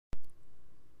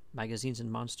Magazines and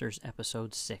Monsters,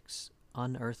 Episode 6,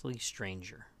 Unearthly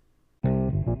Stranger.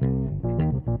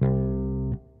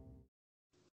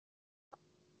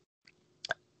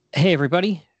 Hey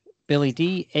everybody, Billy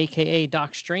D, aka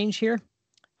Doc Strange here.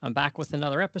 I'm back with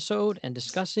another episode and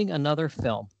discussing another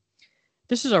film.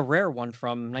 This is a rare one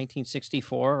from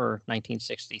 1964 or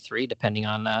 1963, depending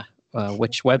on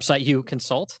which website you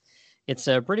consult. It's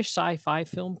a British sci-fi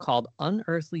film called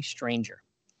Unearthly Stranger.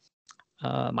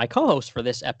 My co-host for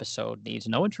this episode needs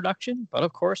no introduction, but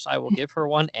of course I will give her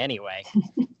one anyway.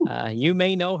 You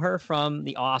may know her from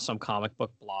the awesome comic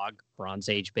book blog Bronze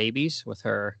Age Babies with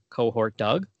her cohort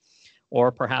Doug,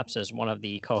 or perhaps as one of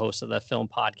the co-hosts of the film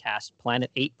podcast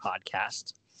Planet 8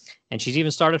 podcast. And she's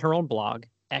even started her own blog,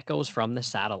 Echoes from the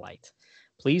Satellite.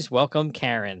 Please welcome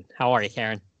Karen. How are you,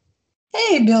 Karen?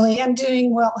 Hey, Billy. I'm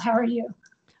doing well. How are you?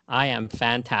 I am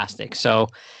fantastic. So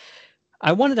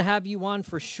I wanted to have you on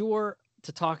for sure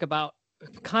to talk about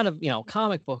kind of,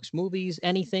 comic books, movies,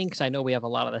 anything, because I know we have a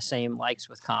lot of the same likes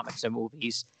with comics and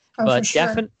movies. But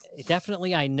sure.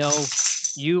 Definitely, I know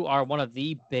you are one of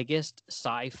the biggest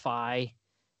sci-fi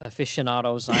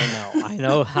aficionados I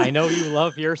know. I know you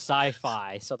love your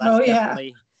sci-fi. So that's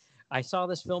definitely. I saw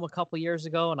this film a couple years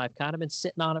ago, and I've kind of been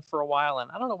sitting on it for a while,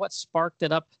 and I don't know what sparked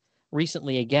it up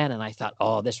recently again, and I thought,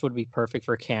 oh, this would be perfect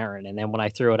for Karen. And then when I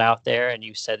threw it out there and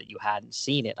you said that you hadn't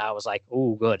seen it, I was like,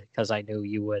 oh, good, because I knew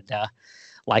you would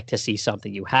like to see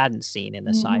something you hadn't seen in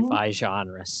the sci-fi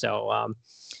genre. So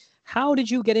how did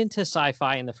you get into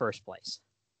sci-fi in the first place?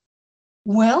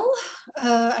 Well,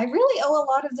 I really owe a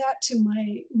lot of that to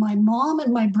my mom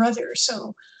and my brother.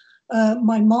 So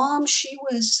my mom, she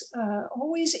was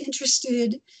always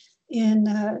interested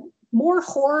in more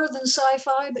horror than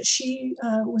sci-fi, but she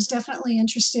was definitely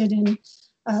interested in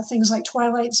things like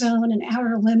Twilight Zone and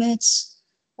Outer Limits,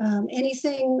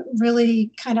 anything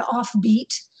really kind of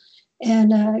offbeat.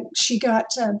 And she got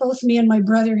both me and my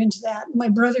brother into that. My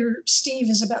brother, Steve,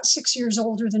 is about 6 years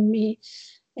older than me.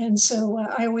 And so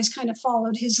I always kind of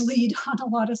followed his lead on a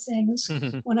lot of things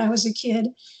when I was a kid.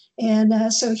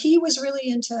 And so he was really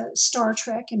into Star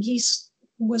Trek, and he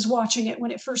was watching it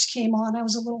when it first came on. I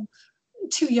was a little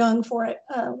too young for it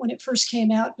when it first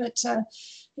came out, but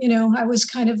I was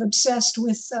kind of obsessed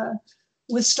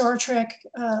with Star Trek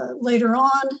later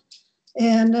on,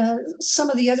 and some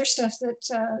of the other stuff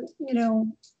that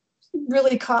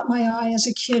really caught my eye as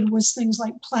a kid was things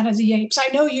like Planet of the Apes. I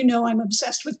know I'm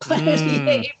obsessed with Planet of the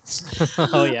Apes.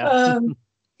 Oh yeah.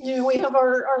 We have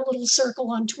our little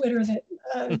circle on Twitter that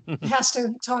has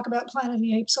to talk about Planet of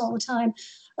the Apes all the time.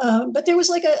 But there was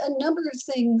like a number of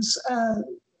things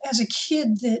as a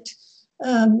kid that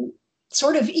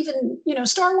sort of even,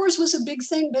 Star Wars was a big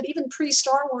thing, but even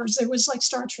pre-Star Wars, there was like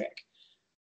Star Trek.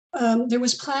 There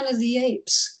was Planet of the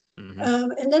Apes.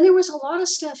 And then there was a lot of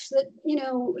stuff that,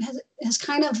 has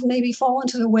kind of maybe fallen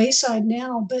to the wayside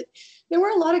now, but there were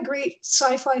a lot of great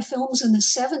sci-fi films in the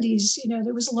 70s.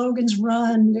 There was Logan's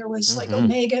Run, there was like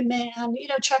Omega Man,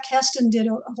 Chuck Heston did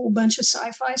a whole bunch of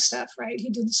sci-fi stuff, right? He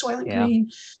did Soylent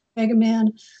Green, Omega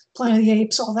Man, Planet of the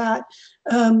Apes, all that.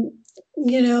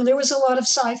 There was a lot of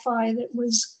sci-fi that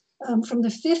was from the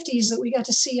 50s that we got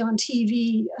to see on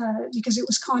TV because it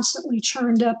was constantly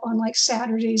churned up on like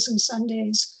Saturdays and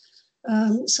Sundays.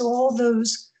 So all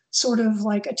those sort of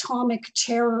like atomic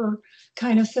terror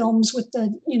kind of films with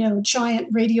the, giant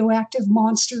radioactive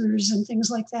monsters and things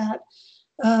like that.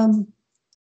 And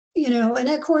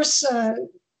of course,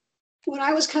 when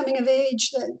I was coming of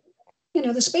age,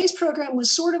 the space program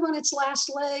was sort of on its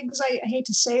last legs. I hate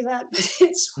to say that, but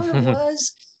it sort of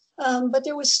was. But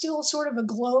there was still sort of a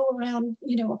glow around,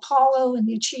 Apollo and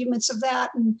the achievements of that.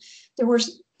 And there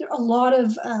was a lot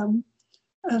of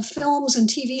films and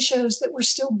TV shows that were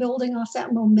still building off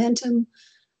that momentum.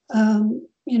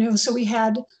 So we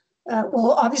had,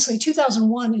 obviously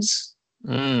 2001 is,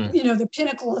 the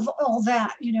pinnacle of all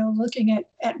that, looking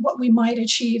at what we might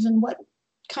achieve and what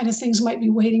kind of things might be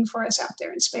waiting for us out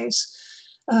there in space.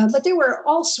 But there were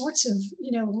all sorts of,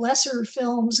 lesser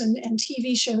films and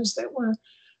TV shows that were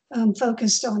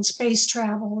focused on space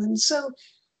travel. And so,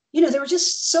 there were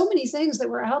just so many things that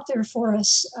were out there for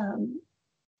us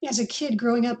as a kid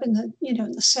growing up in the, in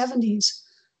the 70s.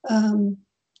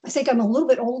 I think I'm a little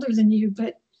bit older than you,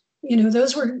 but,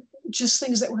 those were just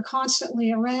things that were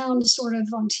constantly around sort of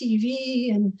on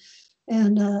TV and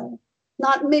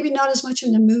maybe not as much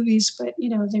in the movies, but,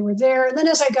 they were there. And then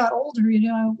as I got older,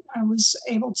 I was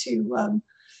able to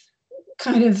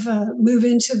kind of move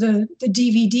into the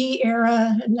DVD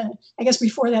era, and I guess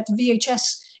before that, the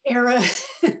VHS era,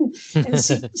 and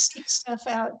seek stuff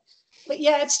out. But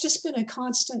yeah, it's just been a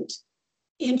constant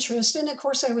interest. And of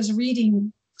course, I was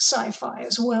reading sci-fi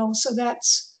as well. So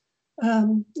that's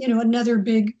Another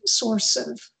big source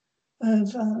of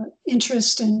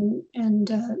interest and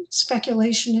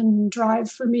speculation and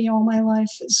drive for me all my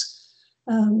life is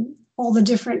all the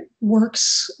different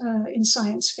works in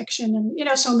science fiction.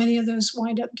 And, so many of those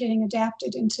wind up getting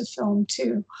adapted into film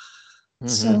too. Mm-hmm.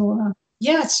 So,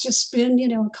 it's just been,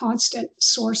 a constant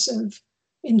source of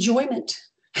enjoyment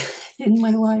in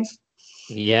my life.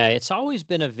 Yeah, it's always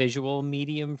been a visual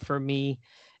medium for me,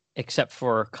 except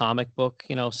for comic book,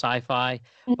 sci-fi.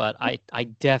 Mm-hmm. But I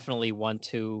definitely want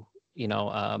to,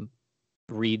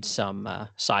 read some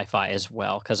sci-fi as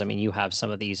well, because you have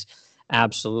some of these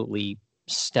absolutely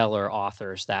stellar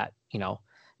authors that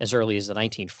as early as the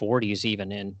 1940s,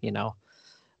 even in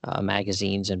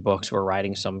magazines and books, were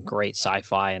writing some great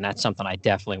sci-fi, and that's something I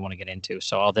definitely want to get into.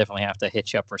 So I'll definitely have to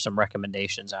hit you up for some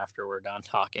recommendations after we're done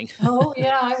talking. Oh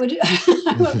yeah, I would.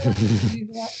 I would love to do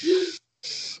that.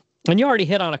 And you already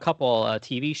hit on a couple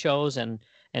TV shows and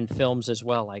films as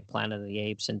well, like Planet of the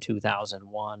Apes in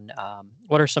 2001.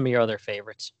 What are some of your other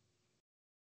favorites?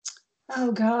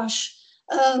 Oh gosh.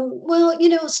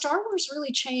 Star Wars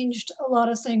really changed a lot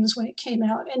of things when it came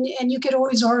out, and you could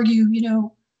always argue,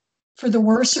 for the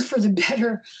worse or for the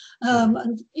better.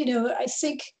 I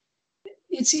think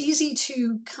it's easy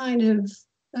to kind of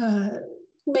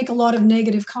make a lot of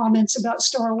negative comments about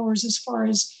Star Wars as far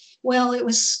as, well, it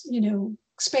was,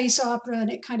 space opera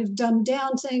and it kind of dumbed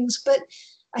down things. But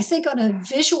I think on a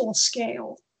visual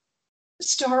scale,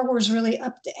 Star Wars really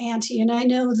upped the ante. And I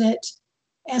know that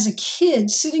as a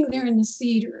kid sitting there in the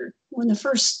theater when the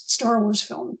first Star Wars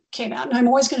film came out, and I'm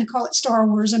always going to call it Star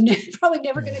Wars, I'm probably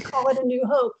never going to call it A New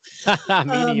Hope.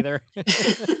 Me neither.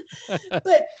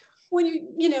 But when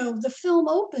the film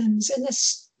opens and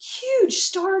this huge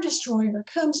Star Destroyer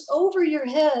comes over your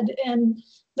head and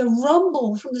the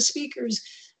rumble from the speakers,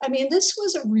 this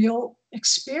was a real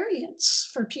experience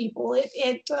for people.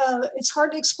 It's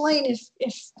hard to explain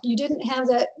if you didn't have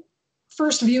that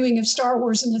first viewing of Star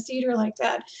Wars in the theater like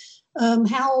that,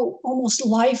 how almost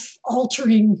life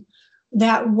altering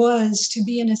that was to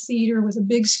be in a theater with a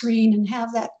big screen and have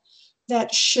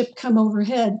that ship come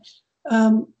overhead,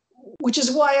 which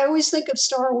is why I always think of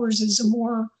Star Wars as a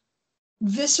more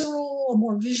visceral, a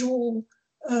more visual,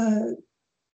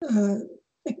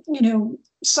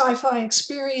 sci-fi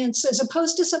experience, as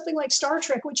opposed to something like Star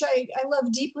Trek, which I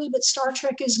love deeply, but Star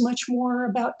Trek is much more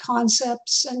about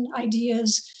concepts and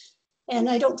ideas. And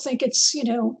I don't think it's,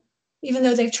 even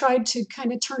though they've tried to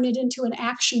kind of turn it into an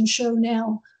action show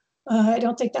now, I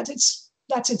don't think that's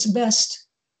its best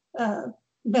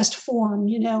form,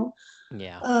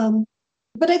 Yeah.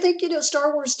 But I think,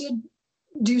 Star Wars did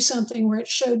do something where it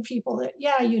showed people that,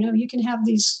 you can have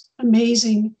these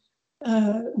amazing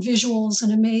visuals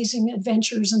and amazing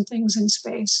adventures and things in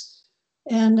space.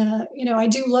 And, I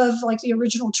do love like the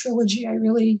original trilogy. I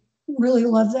really, really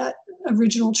love that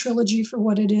original trilogy for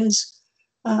what it is.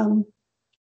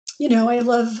 I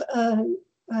love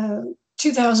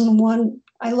 2001.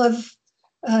 I love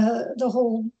the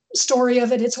whole story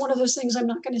of it. It's one of those things I'm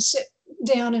not going to sit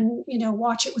down and,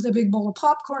 watch it with a big bowl of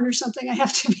popcorn or something. I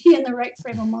have to be in the right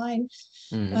frame of mind.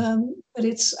 Mm-hmm. But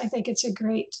I think it's a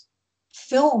great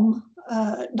film,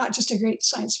 not just a great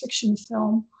science fiction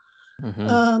film.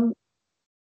 Mm-hmm.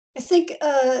 I think,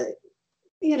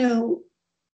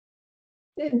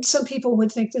 and some people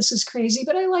would think this is crazy,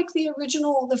 but I like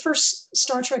the first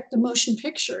Star Trek, the motion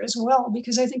picture as well,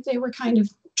 because I think they were kind of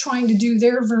trying to do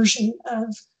their version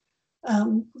of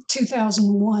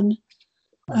 2001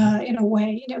 in a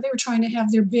way. They were trying to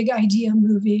have their big idea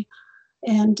movie.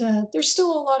 And there's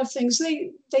still a lot of things.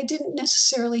 They didn't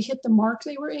necessarily hit the mark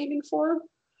they were aiming for.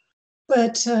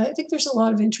 But I think there's a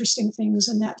lot of interesting things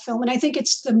in that film. And I think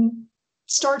it's the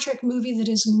Star Trek movie that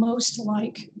is most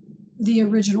like the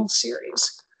original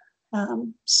series.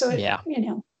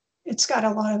 It's got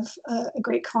a lot of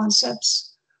great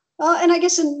concepts. And I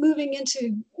guess in moving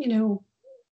into,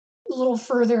 a little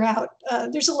further out,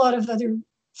 there's a lot of other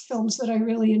films that I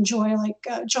really enjoy, like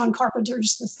John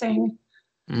Carpenter's The Thing,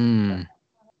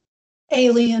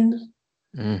 Alien,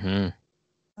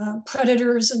 mm-hmm.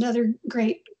 Predator is another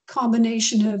great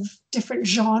combination of different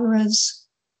genres.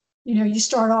 You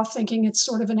start off thinking it's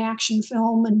sort of an action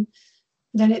film, and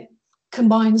then it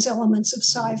combines elements of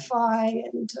sci-fi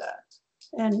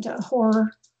and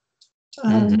horror.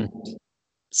 Mm-hmm.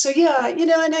 So yeah,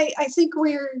 and I think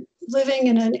we're living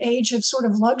in an age of sort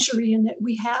of luxury in that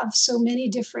we have so many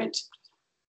different,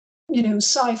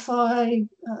 sci-fi,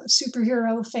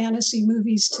 superhero, fantasy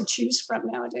movies to choose from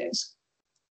nowadays.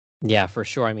 Yeah, for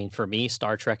sure. For me,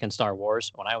 Star Trek and Star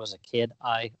Wars, when I was a kid,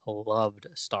 I loved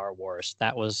Star Wars.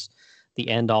 That was the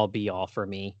end all be all for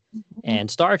me. Mhm. And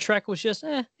Star Trek was just,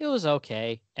 it was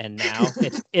okay. And now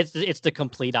it's the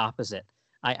complete opposite.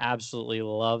 I absolutely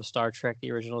love Star Trek,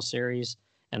 the original series,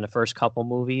 and the first couple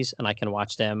movies, and I can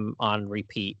watch them on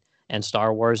repeat. And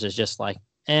Star Wars is just like,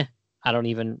 I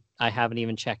haven't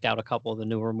even checked out a couple of the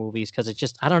newer movies because it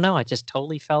just, I don't know, I just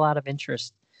totally fell out of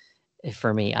interest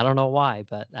for me. I don't know why,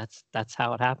 but that's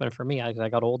how it happened for me. I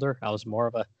got older. I was more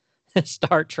of a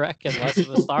Star Trek and less of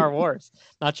a Star Wars.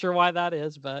 Not sure why that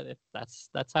is, but that's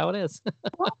how it is.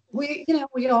 Well,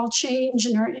 we all change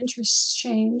and our interests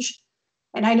change.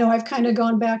 And I know I've kind of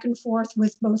gone back and forth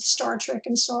with both Star Trek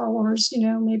and Star Wars.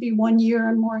 Maybe one year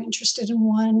I'm more interested in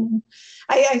one.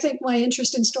 I think my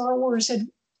interest in Star Wars had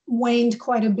waned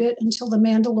quite a bit until The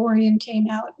Mandalorian came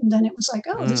out. And then it was like,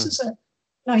 oh, this is a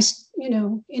nice,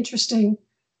 interesting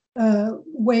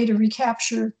way to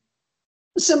recapture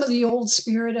some of the old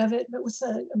spirit of it, but with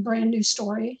a brand new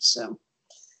story. So.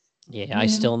 Yeah, I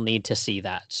still need to see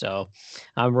that. So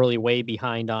I'm really way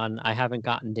behind on, I haven't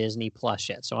gotten Disney Plus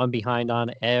yet. So I'm behind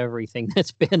on everything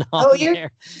that's been on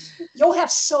there. You'll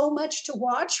have so much to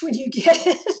watch when you get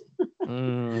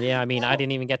it. Yeah, I mean, I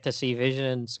didn't even get to see Vision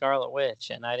and Scarlet Witch,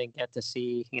 and I didn't get to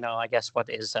see, I guess what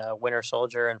is Winter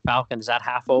Soldier and Falcon. Is that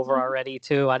half over already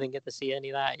too? I didn't get to see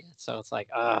any of that yet. So it's like,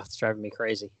 it's driving me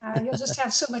crazy. You'll just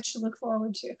have so much to look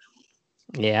forward to.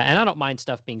 Yeah, and I don't mind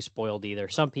stuff being spoiled either.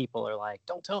 Some people are like,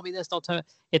 don't tell me this, don't tell me.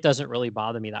 It doesn't really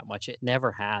bother me that much. It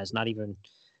never has. Not even,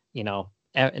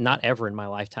 not ever in my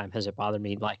lifetime has it bothered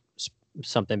me like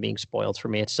something being spoiled for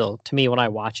me. It's still, to me, when I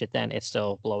watch it, then it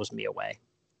still blows me away.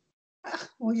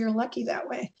 Well, you're lucky that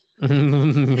way.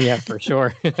 Yeah, for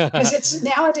sure. Because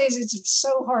nowadays it's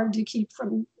so hard to keep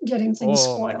from getting things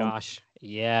spoiled. Oh my gosh.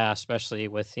 Yeah, especially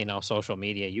with, social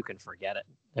media, you can forget it.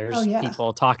 There's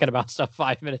people talking about stuff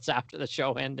 5 minutes after the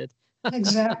show ended.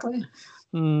 Exactly.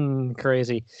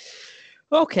 Crazy.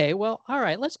 Okay, well, all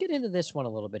right, let's get into this one a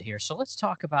little bit here. So let's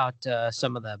talk about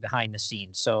some of the behind the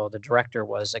scenes. So the director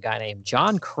was a guy named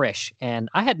John Krish, and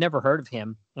I had never heard of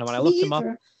him. And when I looked him up,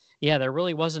 yeah, there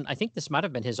really wasn't. I think this might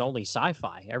have been his only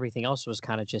sci-fi. Everything else was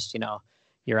kind of just,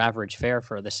 your average fare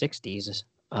for the 60s.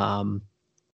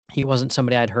 He wasn't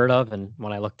somebody I'd heard of. And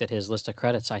when I looked at his list of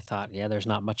credits, I thought, yeah, there's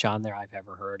not much on there I've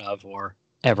ever heard of or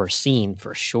ever seen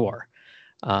for sure.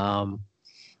 And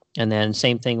then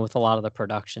same thing with a lot of the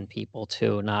production people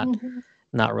too.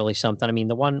 Not really something. I mean,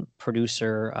 the one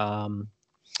producer,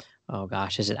 oh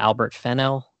gosh, is it Albert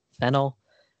Fennell?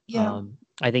 Yeah.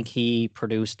 I think he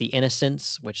produced The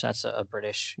Innocents, which that's a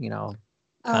British, kind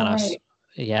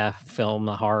of, film,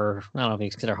 a horror. I don't know if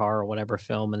it's considered horror or whatever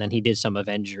film. And then he did some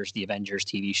Avengers, the Avengers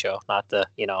TV show, not the,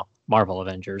 Marvel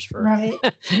Avengers for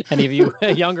any of you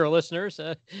younger listeners,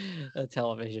 a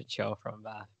television show from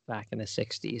back in the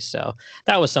 60s. So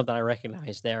that was something I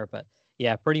recognized there. But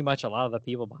yeah, pretty much a lot of the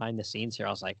people behind the scenes here, I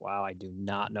was like, wow, I do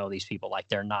not know these people. Like,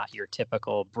 they're not your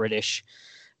typical British,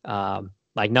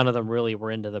 like none of them really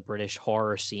were into the British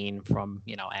horror scene from,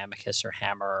 Amicus or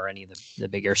Hammer or any of the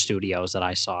bigger studios that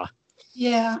I saw.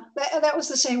 Yeah, that was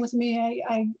the same with me.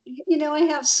 I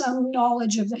have some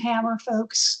knowledge of the Hammer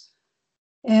folks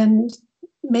and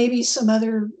maybe some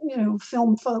other,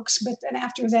 film folks, but then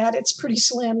after that, it's pretty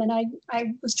slim. And I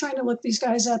was trying to look these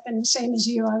guys up, and the same as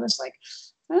you, I was like,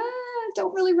 I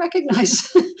don't really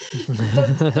recognize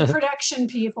the production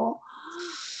people.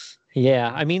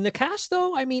 Yeah, I mean the cast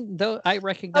though. I mean, though I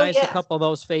recognize a couple of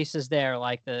those faces there,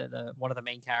 like the one of the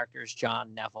main characters,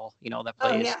 John Neville. That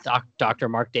plays Dr.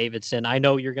 Mark Davidson. I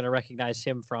know you're going to recognize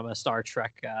him from a Star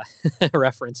Trek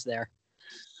reference there.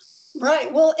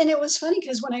 Right. Well, and it was funny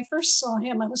because when I first saw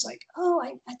him, I was like, "Oh,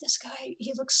 this guy,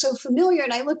 he looks so familiar."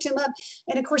 And I looked him up,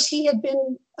 and of course, he had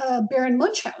been Baron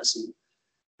Munchausen.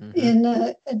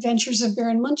 In Adventures of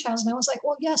Baron Munchausen. I was like,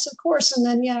 well, yes, of course. And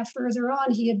then, further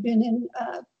on, he had been in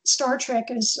Star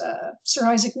Trek as Sir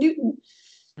Isaac Newton.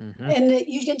 And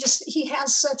you can he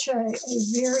has such a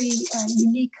very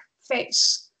unique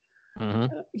face.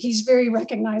 He's very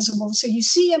recognizable. So you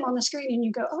see him on the screen and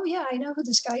you go, oh, yeah, I know who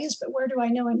this guy is, but where do I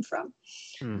know him from?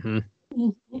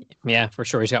 Yeah, for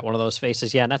sure. He's got one of those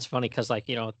faces. Yeah, and that's funny because, like,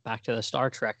 back to the Star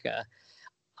Trek,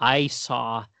 I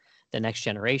saw The Next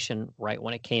Generation right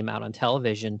when it came out on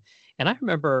television, and I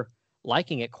remember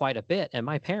liking it quite a bit, and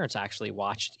my parents actually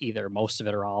watched either most of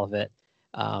it or all of it,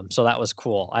 so that was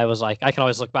cool. I was like, I can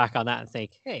always look back on that and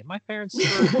think, hey, my parents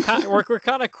were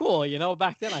kind of cool,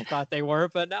 back then I thought they were,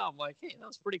 but now I'm like, hey, that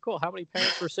was pretty cool. How many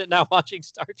parents were sitting out watching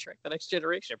Star Trek The Next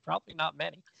Generation? Probably not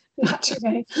many. Not too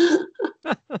many.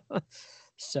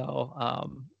 So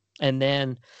and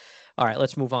then, all right,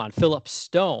 let's move on. Philip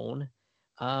Stone.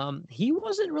 He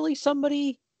wasn't really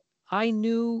somebody I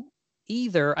knew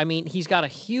either. I mean, he's got a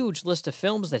huge list of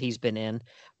films that he's been in,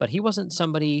 but he wasn't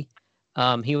somebody.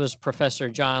 He was Professor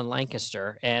John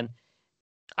Lancaster, and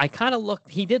I kind of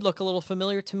he did look a little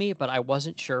familiar to me, but I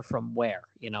wasn't sure from where.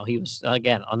 You know, he was,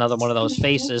 again, another one of those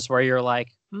faces where you're like,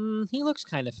 he looks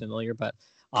kind of familiar, but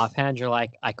offhand, you're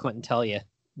like, I couldn't tell you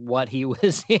what he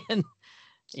was in,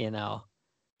 you know,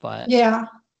 but. Yeah,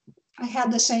 I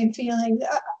had the same feeling.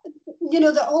 You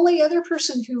know, the only other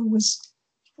person who was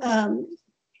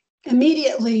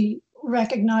immediately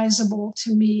recognizable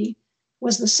to me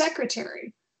was the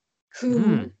secretary,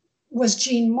 who was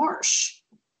Jean Marsh.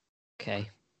 Okay.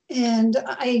 And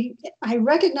I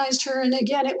recognized her, and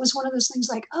again, it was one of those things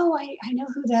like, oh, I know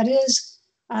who that is.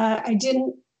 I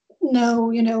didn't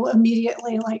know, you know,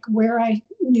 immediately like where I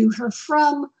knew her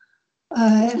from,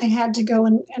 and I had to go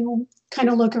and kind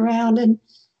of look around. And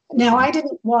now I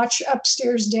didn't watch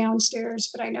Upstairs, Downstairs,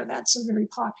 but I know that's a very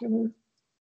popular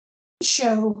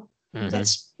show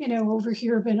that's, you know, over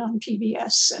here, been on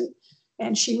PBS,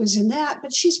 and she was in that.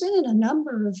 But she's been in a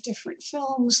number of different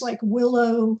films like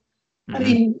Willow. I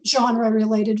mean,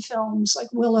 genre-related films like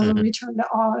Willow, Return to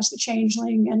Oz, The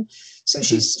Changeling, and so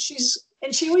she's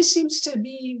and she always seems to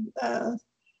be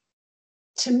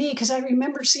to me, because I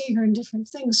remember seeing her in different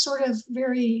things, sort of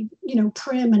very, you know,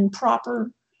 prim and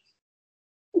proper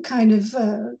kind of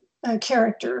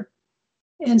character,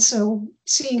 and so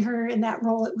seeing her in that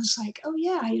role, it was like, oh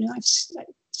yeah, you know, I've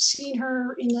seen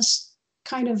her in this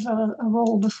kind of a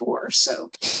role before, so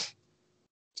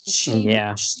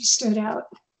she stood out.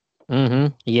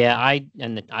 Yeah,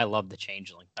 I love The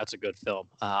Changeling. That's a good film.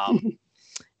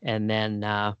 And then,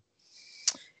 I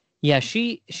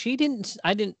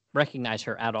didn't recognize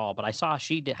her at all, but I saw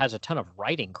she has a ton of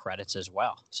writing credits as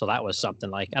well. So that was something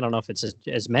like, I don't know if it's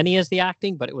as many as the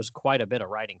acting, but it was quite a bit of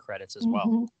writing credits as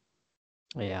well.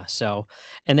 Yeah. So,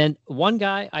 and then one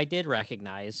guy I did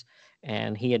recognize,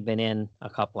 and he had been in a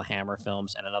couple of Hammer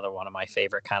films, and another one of my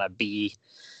favorite kind of B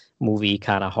movie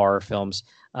kind of horror films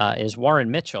is Warren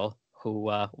Mitchell,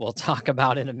 who we'll talk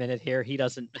about in a minute here. He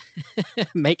doesn't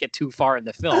make it too far in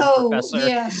the film,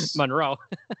 Professor Monroe.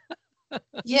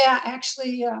 Yeah,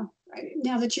 actually,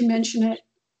 now that you mention it,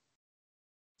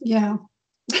 yeah.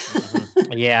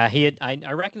 Yeah,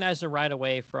 I recognized him right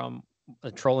away from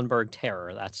the Trollenberg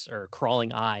Terror, or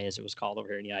Crawling Eye, as it was called over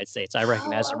here in the United States. I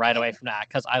recognized him right away from that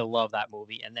because I love that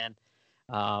movie. And then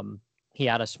he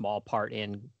had a small part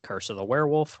in Curse of the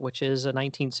Werewolf, which is a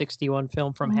 1961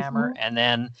 film from Hammer. And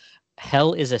then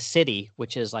Hell is a City,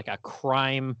 which is like a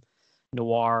crime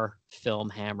noir film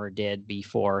Hammer did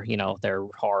before, you know, their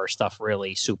horror stuff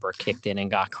really super kicked in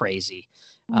and got crazy.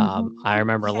 I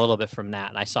remember a little bit from that,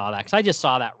 and I saw that because I just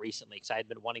saw that recently because I had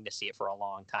been wanting to see it for a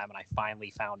long time, and I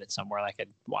finally found it somewhere I could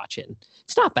watch it. And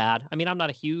it's not bad. I mean, I'm not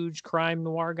a huge crime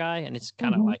noir guy, and it's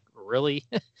kind of like really,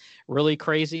 really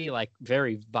crazy, like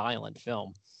very violent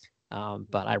film.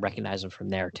 But I recognize him from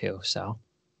there too. So,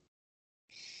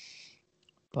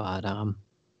 but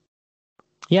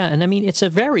yeah, and I mean, it's a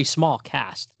very small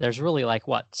cast. There's really like,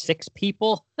 what, 6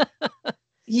 people?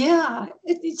 Yeah,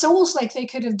 it's almost like they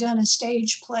could have done a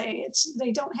stage play.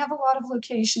 They don't have a lot of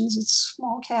locations. It's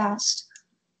small cast.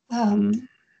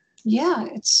 Yeah,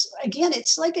 it's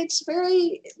like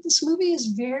this movie is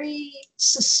very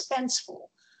suspenseful.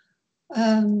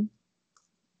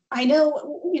 I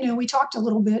know, you know, we talked a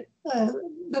little bit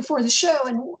before the show,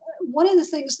 and one of the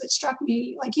things that struck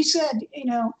me, like you said, you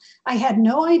know, I had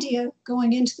no idea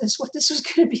going into this what this was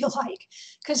going to be like,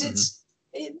 because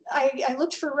I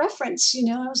looked for reference. You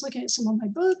know, I was looking at some of my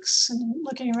books and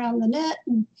looking around the net,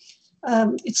 and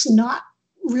it's not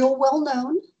real well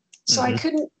known, so I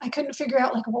couldn't figure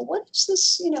out like, well, what is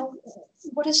this? You know,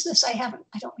 what is this? I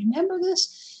don't remember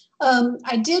this.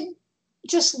 I did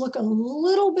just look a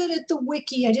little bit at the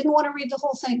wiki. I didn't want to read the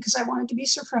whole thing because I wanted to be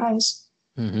surprised.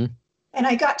 And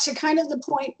I got to kind of the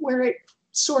point where it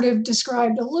sort of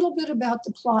described a little bit about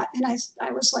the plot. And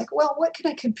I was like, well, what can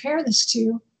I compare this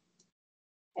to?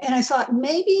 And I thought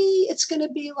maybe it's going to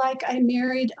be like I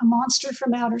Married a Monster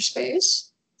from Outer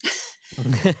Space.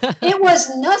 It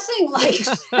was nothing like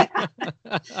that.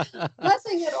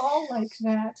 Nothing at all like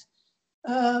that.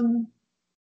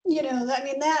 You know, I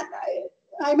mean,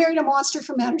 I Married a Monster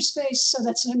from Outer Space, so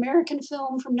that's an American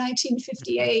film from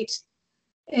 1958.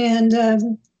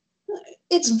 And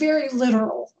it's very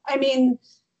literal. I mean,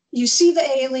 you see the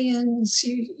aliens,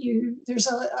 there's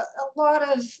a lot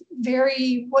of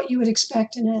very what you would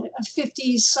expect in a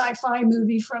 50s sci-fi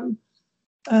movie from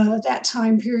that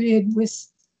time period, with,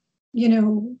 you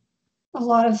know, a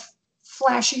lot of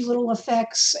flashy little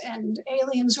effects and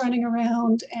aliens running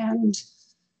around, and,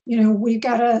 you know, we've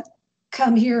got to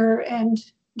come here and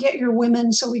get your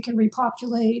women so we can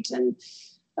repopulate. And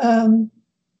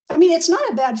I mean, it's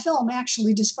not a bad film,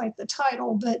 actually, despite the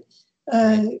title, but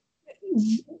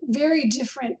very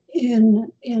different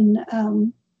in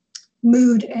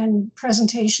mood and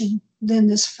presentation than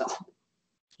this film.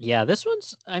 Yeah, this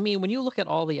one's, I mean, when you look at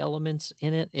all the elements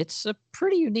in it, it's a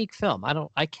pretty unique film.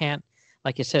 I can't,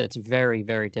 like you said, it's very,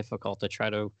 very difficult to try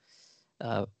to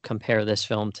compare this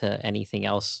film to anything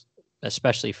else,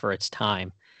 especially for its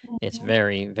time. It's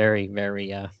very, very,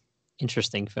 very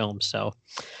interesting film. So,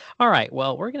 all right,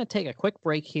 well, we're going to take a quick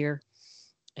break here,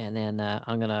 and then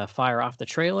I'm going to fire off the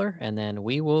trailer, and then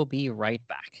we will be right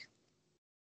back.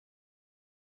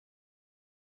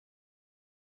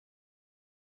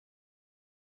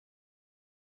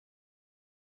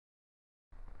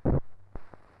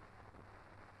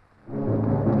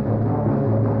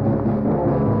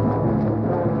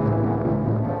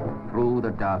 Through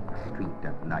the dark street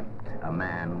at night, a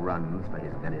man runs for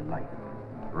his very life.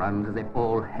 Runs as if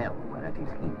all hell were at his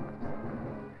heels.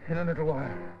 In a little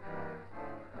while,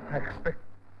 I expect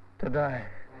to die.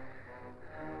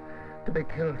 To be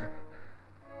killed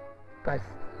by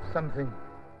something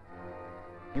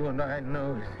you and I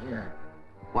know is here.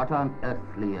 What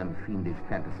unearthly and fiendish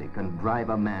fantasy can drive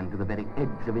a man to the very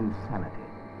edge of insanity?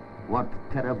 What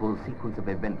terrible sequence of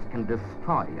events can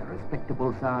destroy a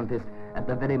respectable scientist at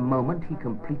the very moment he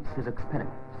completes his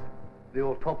experiments? The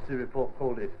autopsy report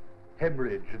called it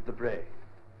hemorrhage of the brain.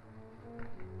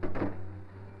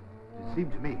 It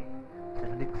seemed to me that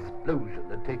an explosion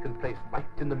had taken place right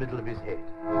in the middle of his head.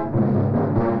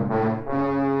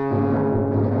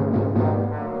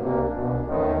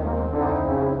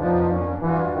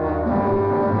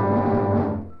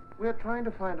 We're trying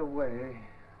to find a way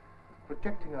of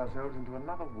projecting ourselves into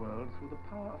another world through the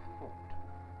power of thought.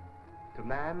 To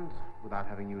land, without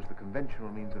having used the conventional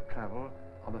means of travel,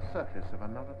 on the surface of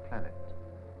another planet.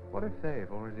 What if they've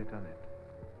already done it?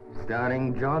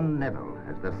 Starring John Neville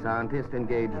as the scientist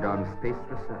engaged on space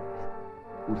research,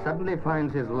 who suddenly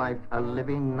finds his life a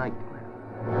living nightmare.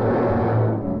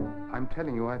 I'm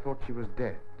telling you, I thought she was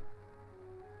dead.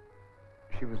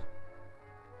 She was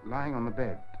lying on the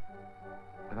bed,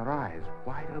 with her eyes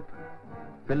wide open.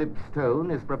 Philip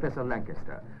Stone is Professor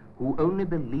Lancaster, who only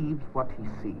believes what he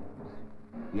sees.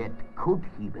 Yet, could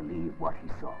he believe what he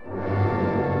saw?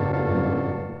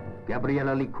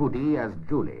 Gabriella Licudi as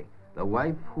Julie, the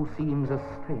wife who seems a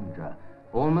stranger,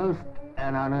 almost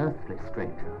an unearthly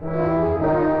stranger.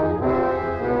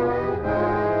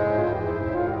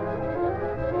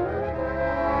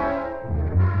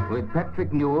 With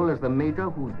Patrick Newell as the major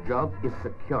whose job is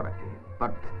security.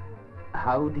 But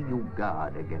how do you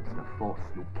guard against a force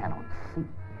you cannot see?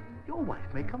 Your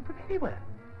wife may come from anywhere.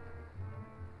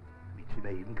 She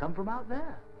may even come from out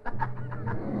there.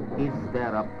 Is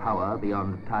there a power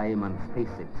beyond time and space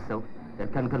itself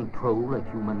that can control a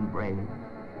human brain?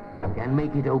 Can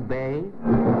make it obey?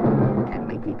 Can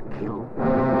make it kill?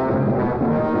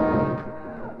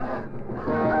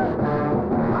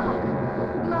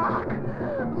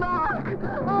 Look!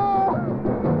 Oh!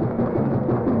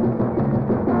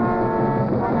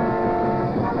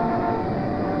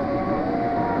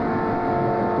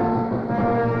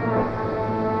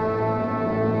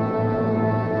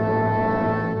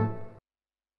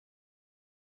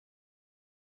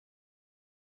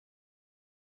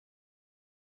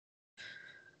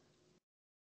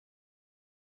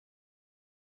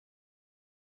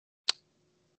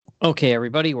 Okay,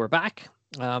 everybody, we're back.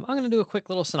 I'm going to do a quick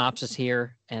little synopsis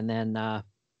here, and then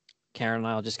Karen and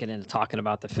I will just get into talking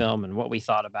about the film and what we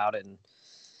thought about it, and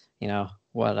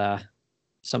what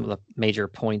some of the major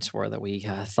points were that we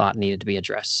thought needed to be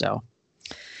addressed. So,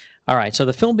 all right. So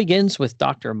the film begins with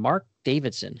Dr. Mark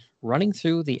Davidson running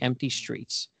through the empty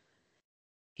streets.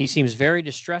 He seems very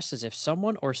distressed, as if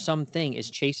someone or something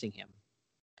is chasing him.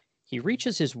 He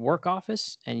reaches his work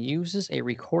office and uses a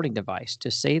recording device to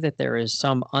say that there is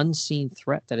some unseen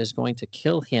threat that is going to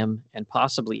kill him and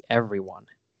possibly everyone.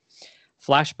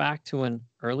 Flashback to an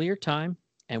earlier time,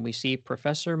 and we see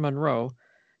Professor Monroe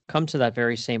come to that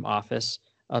very same office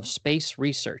of space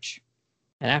research.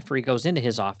 And after he goes into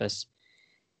his office,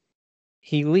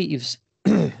 he leaves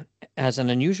as an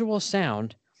unusual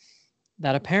sound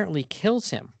that apparently kills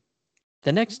him.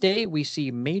 The next day, we see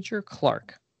Major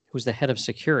Clark, who's the head of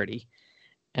security,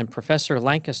 and Professor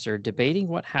Lancaster debating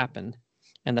what happened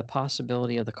and the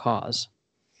possibility of the cause.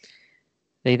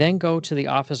 They then go to the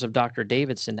office of Dr.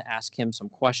 Davidson to ask him some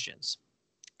questions.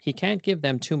 He can't give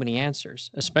them too many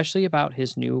answers, especially about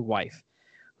his new wife,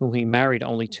 whom he married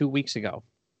only 2 weeks ago.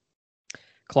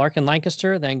 Clark and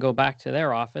Lancaster then go back to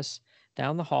their office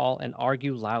down the hall and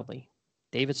argue loudly.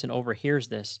 Davidson overhears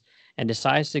this and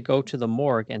decides to go to the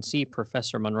morgue and see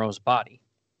Professor Monroe's body.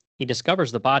 He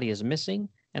discovers the body is missing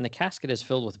and the casket is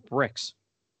filled with bricks.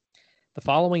 The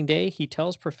following day, he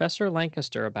tells Professor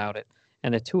Lancaster about it,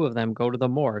 and the two of them go to the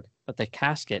morgue, but the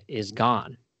casket is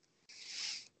gone.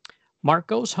 Mark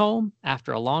goes home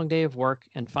after a long day of work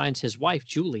and finds his wife,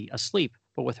 Julie, asleep,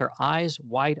 but with her eyes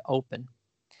wide open.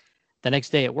 The next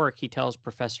day at work, he tells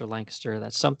Professor Lancaster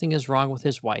that something is wrong with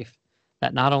his wife,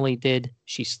 that not only did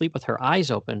she sleep with her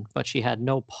eyes open, but she had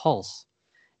no pulse,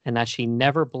 and that she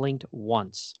never blinked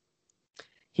once.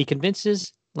 He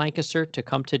convinces Lancaster to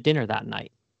come to dinner that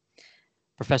night.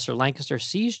 Professor Lancaster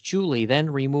sees Julie then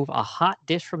remove a hot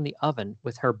dish from the oven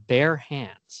with her bare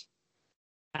hands.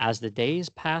 As the days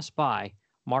pass by,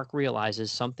 Mark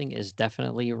realizes something is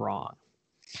definitely wrong.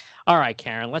 All right,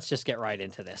 Karen, let's just get right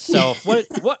into this. So,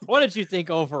 what did you think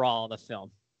overall of the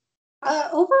film?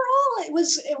 Overall, it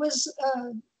was.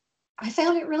 I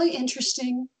found it really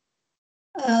interesting.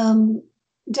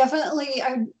 Definitely,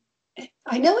 I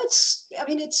know it's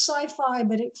sci-fi,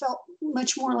 but it felt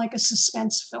much more like a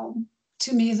suspense film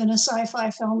to me than a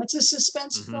sci-fi film. It's a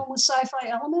suspense film with sci-fi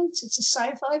elements. It's a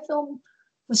sci-fi film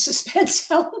with suspense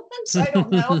elements. I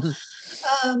don't know.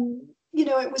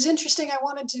 It was interesting. I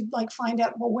wanted to find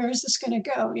out, well, where is this going to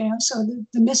go? So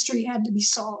the mystery had to be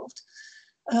solved.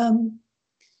 I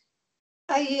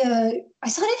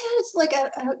thought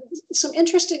it had some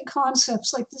interesting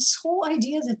concepts, like this whole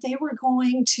idea that they were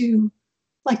going to,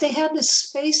 they had this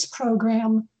space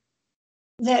program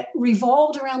that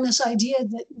revolved around this idea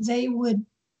that they would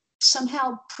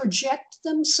somehow project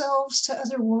themselves to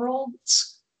other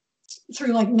worlds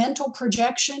through mental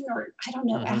projection, or I don't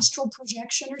know, astral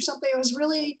projection or something. It was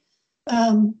really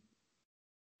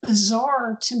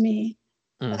bizarre to me.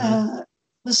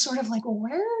 Was sort of like, well,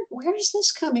 where is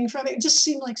this coming from? It just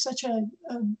seemed like such a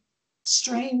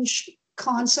strange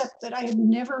concept that I had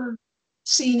never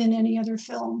seen in any other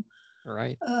film.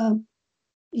 Right.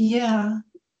 Yeah.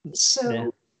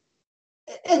 So,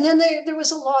 and then there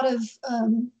was a lot of,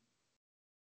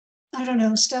 I don't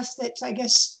know, stuff that I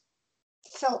guess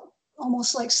felt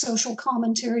almost like social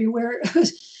commentary, where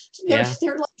they're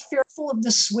fearful of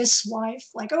the Swiss wife,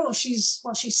 oh, she's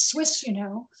Swiss,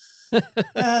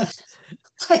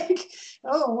 oh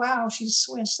wow, she's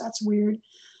Swiss, that's weird.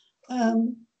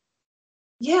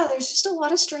 There's just a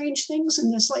lot of strange things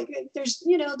in this. There's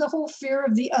the whole fear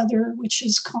of the other, which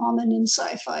is common in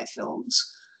sci-fi films.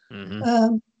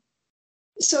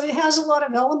 So it has a lot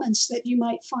of elements that you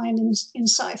might find in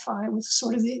sci-fi, with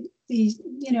sort of the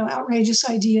outrageous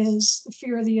ideas, the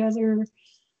fear of the other,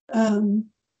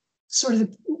 sort of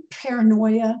the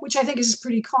paranoia, which I think is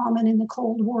pretty common in the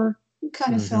Cold War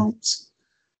kind of films.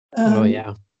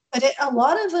 But a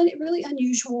lot of really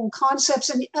unusual concepts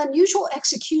and unusual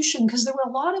execution, because there were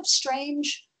a lot of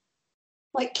strange,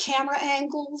 camera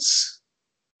angles,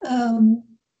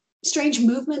 strange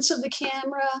movements of the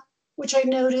camera, which I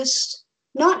noticed.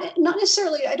 Not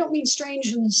necessarily, I don't mean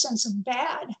strange in the sense of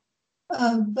bad,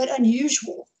 but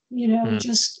unusual,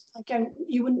 just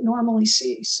you wouldn't normally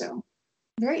see. So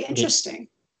very interesting.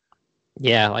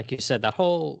 Yeah, like you said, that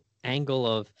whole angle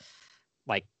of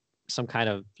some kind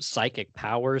of psychic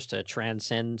powers to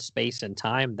transcend space and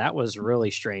time, that was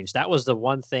really strange. That was the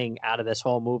one thing out of this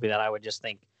whole movie that I would just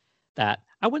think that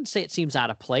I wouldn't say it seems out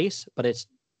of place, but it's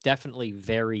definitely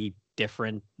very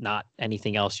different, not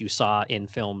anything else you saw in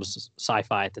films,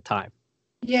 sci-fi at the time.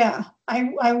 Yeah,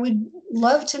 I would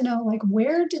love to know,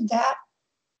 where did that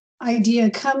idea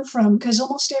come from? Because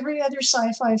almost every other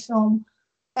sci-fi film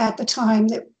at the time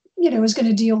that was going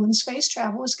to deal in space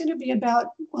travel was going to be about,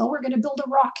 well, we're going to build a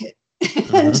rocket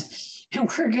and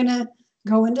we're going to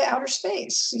go into outer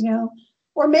space,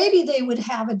 or maybe they would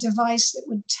have a device that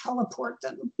would teleport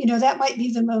them. That might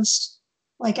be the most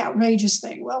outrageous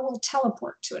thing. Well, we'll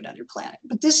teleport to another planet.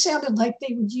 But this sounded like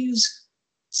they would use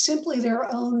simply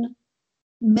their own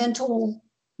mental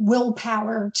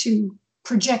willpower to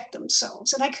project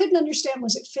themselves. And I couldn't understand,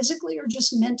 was it physically or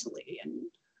just mentally? And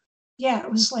yeah,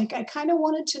 it was I kind of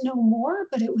wanted to know more,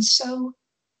 but it was so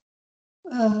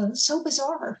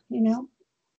bizarre,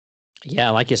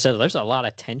 Yeah, like you said, there's a lot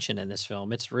of tension in this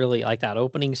film. It's really that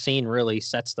opening scene really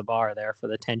sets the bar there for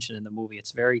the tension in the movie.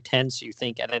 It's very tense. You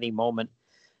think at any moment,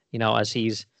 as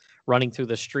he's running through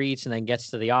the streets and then gets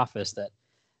to the office, that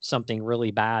something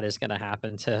really bad is going to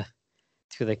happen to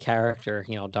the character,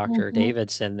 Dr.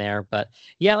 Davidson there. But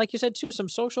yeah, like you said, too, some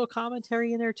social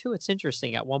commentary in there too. It's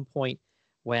interesting. At one point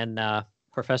when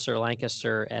Professor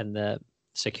Lancaster and the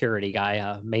security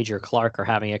guy, Major Clark, are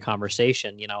having a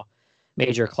conversation,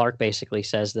 Major Clark basically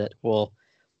says that, well,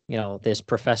 this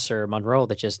Professor Monroe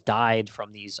that just died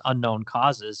from these unknown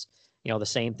causes, the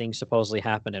same thing supposedly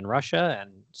happened in Russia,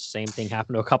 and same thing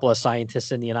happened to a couple of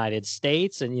scientists in the United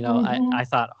States. And, Mhm. I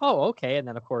thought, oh, okay. And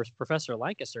then, of course, Professor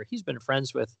Lancaster, he's been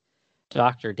friends with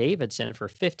Dr. Davidson for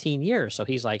 15 years. So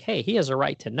he's like, hey, he has a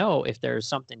right to know if there's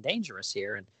something dangerous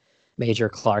here. And Major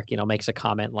Clark, makes a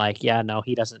comment like, yeah, no,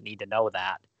 he doesn't need to know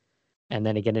that. And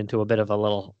then they get into a bit of a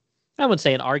little, I wouldn't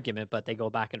say an argument, but they go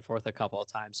back and forth a couple of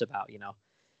times about,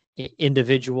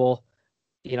 individual,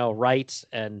 rights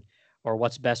and, or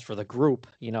what's best for the group,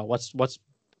 what's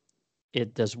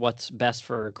best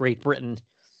for Great Britain,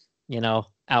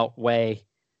 outweigh,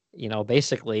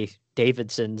 basically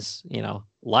Davidson's,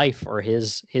 life or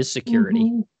his security.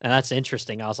 Mhm. And that's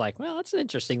interesting. I was like, well, that's an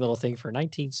interesting little thing for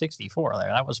 1964 there.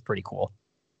 That was pretty cool.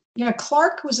 Yeah,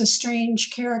 Clark was a strange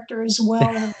character as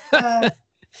well.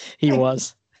 He I,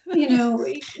 was. he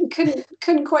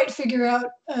couldn't quite figure out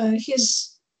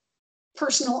his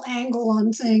personal angle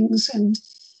on things, and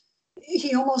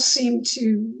he almost seemed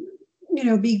to,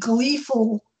 be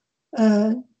gleeful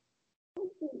uh,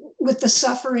 with the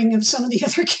suffering of some of the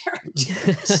other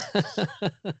characters.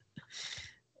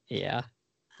 Yeah,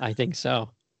 I think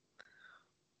so.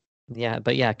 Yeah,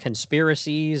 but yeah,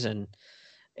 conspiracies and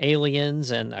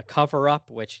aliens and a cover up,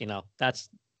 which,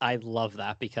 I love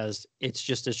that because it's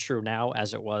just as true now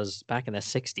as it was back in the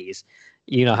 60s.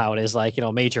 You know how it is, like,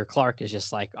 Major Clark is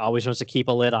just like always wants to keep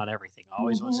a lid on everything,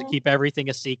 always wants to keep everything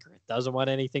a secret, doesn't want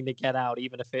anything to get out,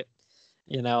 even if it,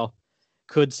 you know,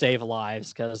 could save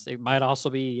lives, because it might also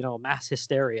be, mass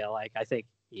hysteria. Like, I think,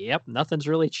 yep, nothing's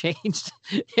really changed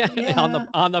Yeah.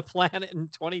 on the planet in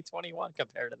 2021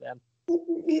 compared to then.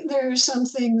 There are some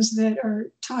things that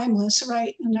are timeless,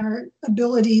 right? And our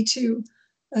ability to,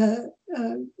 uh,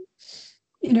 uh,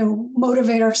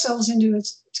 motivate ourselves into an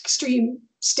extreme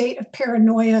state of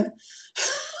paranoia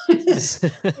is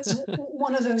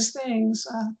one of those things.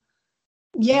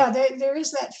 Yeah, there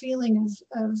is that feeling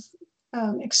of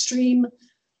extreme,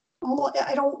 almost,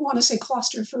 I don't want to say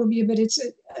claustrophobia, but it's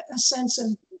a sense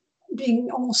of being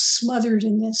almost smothered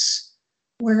in this,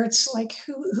 where it's like,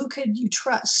 who could you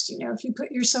trust? If you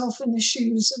put yourself in the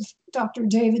shoes of Dr.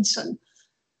 Davidson,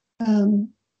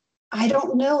 I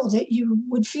don't know that you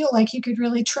would feel like you could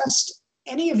really trust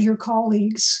any of your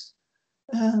colleagues,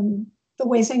 the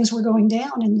way things were going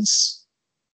down in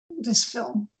this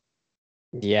film.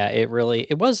 Yeah,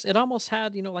 it almost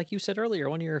had, like you said earlier,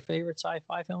 one of your favorite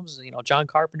sci-fi films, John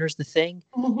Carpenter's The Thing.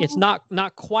 It's Mm-hmm.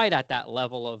 not quite at that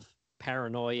level of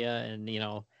paranoia and,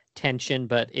 tension,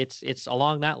 but it's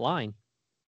along that line.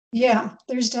 Yeah,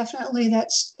 there's definitely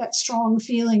that strong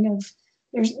feeling of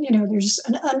there's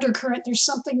an undercurrent, there's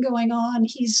something going on.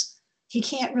 He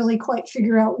can't really quite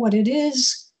figure out what it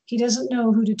is. He doesn't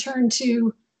know who to turn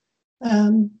to.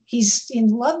 He's in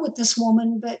love with this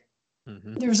woman, but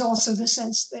there's also the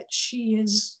sense that she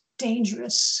is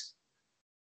dangerous.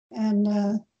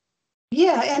 And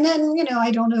yeah, and then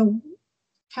I don't know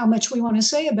how much we want to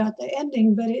say about the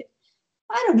ending, but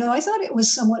I don't know. I thought it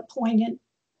was somewhat poignant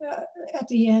at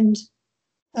the end,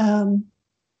 um,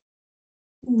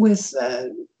 with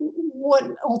what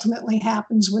ultimately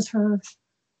happens with her.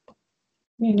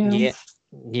 Yeah,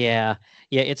 yeah,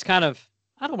 yeah. It's kind of,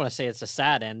 I don't want to say it's a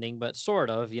sad ending, but sort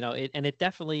of, and it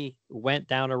definitely went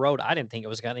down a road I didn't think it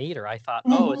was going to either. I thought,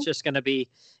 oh, it's just going to be,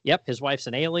 yep, his wife's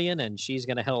an alien and she's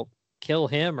going to help kill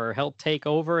him or help take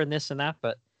over and this and that.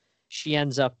 But she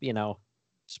ends up,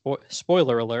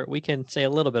 spoiler alert, we can say a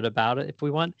little bit about it if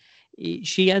we want.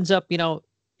 She ends up,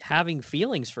 having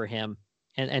feelings for him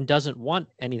and doesn't want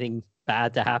anything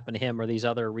bad to happen to him or these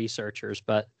other researchers.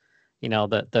 But,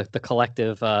 the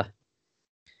collective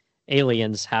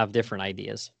aliens have different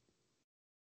ideas.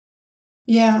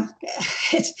 Yeah,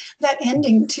 it's that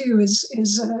ending too is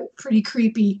pretty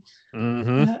creepy.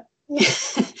 Mm-hmm.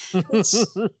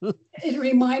 It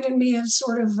reminded me of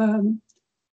sort of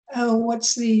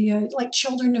what's the like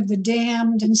Children of the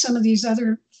Damned and some of these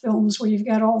other films where you've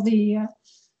got all the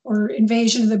or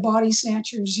Invasion of the Body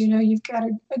Snatchers. You've got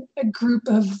a group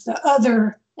of the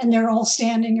other, and they're all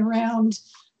standing around,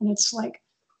 and it's like,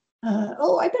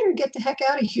 oh, I better get the heck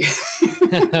out of here.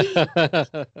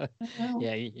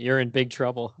 Yeah, you're in big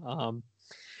trouble.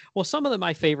 Well, some of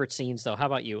my favorite scenes, though, how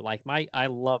about you? Like I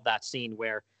love that scene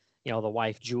where, the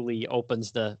wife, Julie,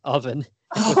 opens the oven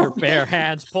and with her bare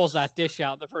hands pulls that dish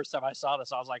out. The first time I saw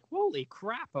this, I was like, holy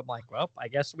crap. I'm like, well, I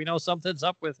guess we know something's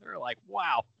up with her. Like,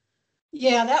 wow.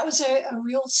 Yeah, that was a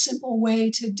real simple way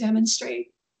to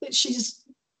demonstrate that she's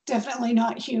definitely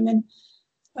not human.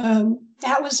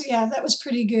 That was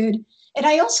pretty good. And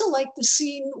I also like the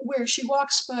scene where she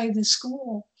walks by the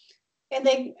school and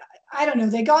I don't know,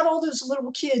 they got all those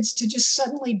little kids to just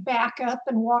suddenly back up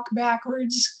and walk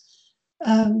backwards,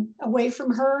 away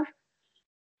from her.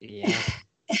 Yeah.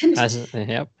 And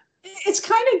Yep. it's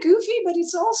kind of goofy, but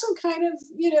it's also kind of,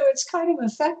 it's kind of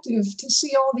effective to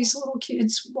see all these little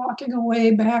kids walking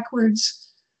away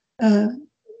backwards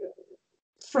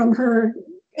from her,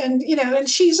 and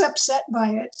she's upset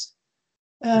by it.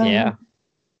 Yeah.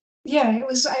 Yeah, it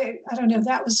was. I don't know.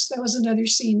 That was another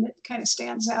scene that kind of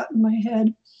stands out in my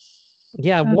head.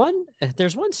 Yeah,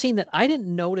 there's one scene that I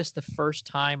didn't notice the first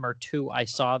time or two I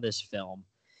saw this film,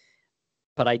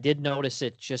 but I did notice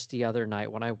it just the other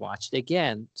night when I watched it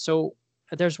again. So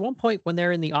there's one point when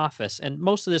they're in the office, and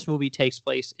most of this movie takes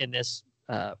place in this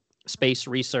space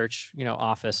research,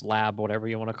 office, lab, whatever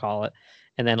you want to call it,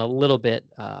 and then a little bit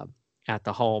at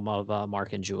the home of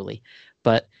Mark and Julie.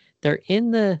 But they're in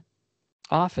the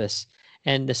office,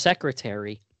 and the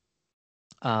secretary,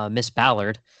 Miss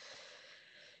Ballard,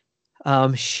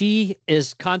 she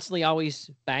is constantly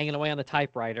always banging away on the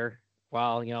typewriter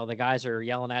while, the guys are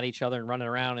yelling at each other and running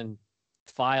around and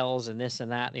files and this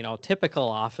and that, typical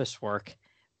office work.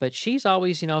 But she's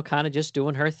always, kind of just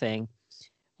doing her thing.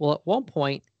 Well, at one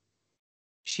point,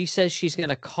 she says she's going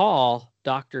to call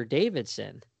Dr.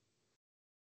 Davidson.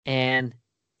 And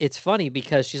it's funny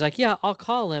because she's like, yeah, I'll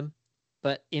call him.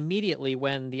 But immediately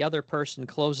when the other person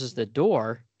closes the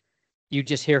door, you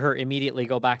just hear her immediately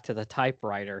go back to the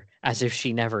typewriter as if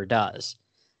she never does.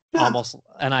 Almost.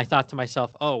 And I thought to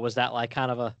myself, oh, was that like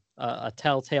kind of a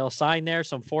telltale sign there?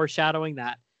 Some foreshadowing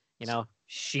that,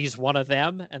 she's one of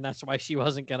them. And that's why she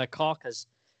wasn't going to call, because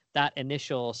that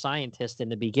initial scientist in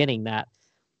the beginning, that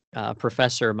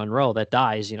Professor Monroe that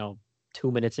dies,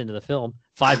 2 minutes into the film,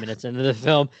 5 minutes into the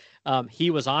film,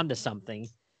 he was onto something,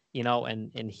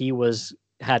 and he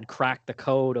had cracked the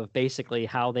code of basically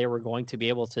how they were going to be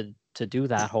able to do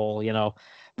that whole,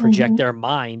 project their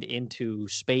mind into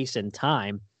space and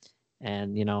time.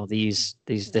 And,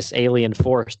 this alien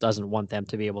force doesn't want them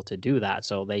to be able to do that.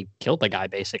 So they killed the guy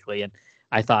basically. And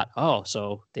I thought, oh,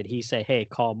 so did he say, hey,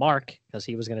 call Mark? Because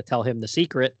he was going to tell him the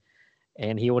secret.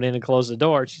 And he went in and closed the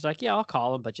door. She's like, yeah, I'll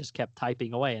call him, but just kept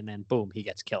typing away. And then boom, he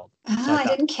gets killed. So I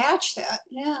didn't catch that.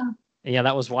 Yeah. Yeah,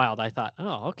 that was wild. I thought,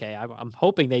 oh, okay. I'm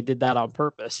hoping they did that on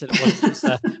purpose. It wasn't just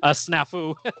a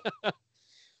snafu.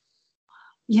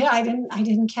 Yeah, I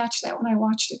didn't catch that when I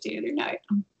watched it the other night.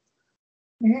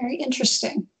 Very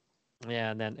interesting.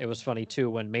 Yeah, and then it was funny too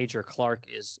when Major Clark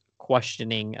is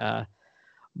questioning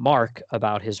Mark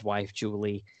about his wife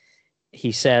Julie.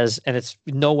 He says, and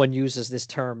no one uses this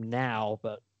term now,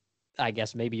 but I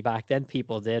guess maybe back then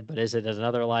people did. But is it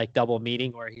another like double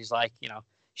meaning where he's like,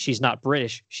 she's not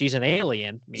British, she's an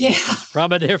alien, yeah, she's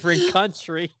from a different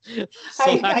country.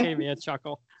 So that gave me a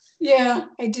chuckle. Yeah,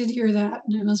 I did hear that,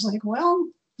 and I was like, well,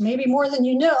 maybe more than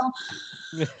you know.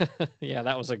 Yeah,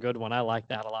 that was a good one. I like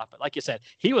that a lot. But like you said,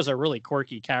 he was a really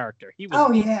quirky character. He was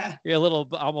a little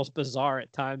almost bizarre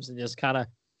at times and just kind of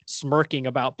smirking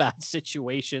about bad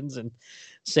situations and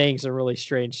saying some really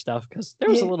strange stuff. Because there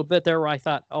was a little bit there where I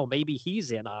thought, oh, maybe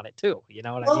he's in on it too. You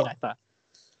know what I mean? I thought.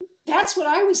 That's what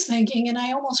I was thinking. And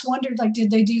I almost wondered, like, did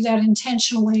they do that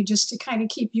intentionally just to kind of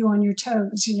keep you on your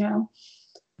toes,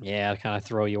 Yeah, kind of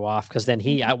throw you off. Because then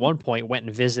he, at one point, went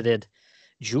and visited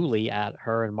Julie at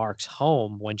her and Mark's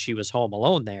home when she was home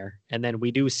alone there. And then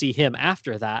we do see him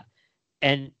after that.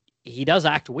 And he does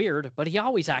act weird, but he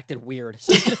always acted weird.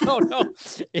 So you don't know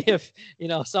if,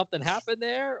 something happened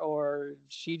there or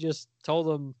she just told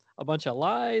him a bunch of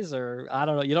lies or I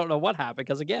don't know. You don't know what happened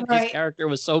because, again, his character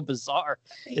was so bizarre.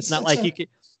 It's not like you could.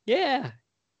 Yeah.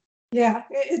 Yeah.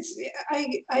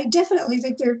 I definitely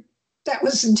think that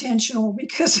was intentional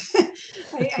because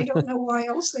I don't know why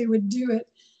else they would do it.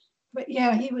 But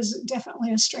yeah, he was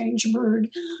definitely a strange bird.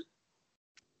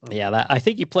 Yeah, I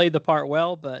think he played the part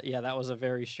well, but yeah, that was a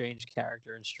very strange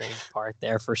character and strange part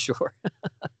there for sure.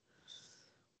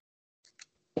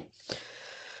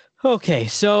 Okay,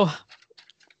 so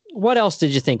what else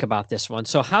did you think about this one?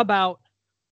 So how about,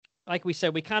 like we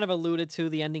said, we kind of alluded to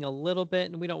the ending a little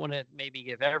bit, and we don't want to maybe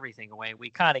give everything away. We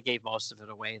kind of gave most of it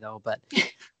away, though. But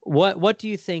what do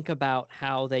you think about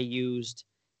how they used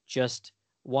just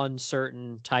one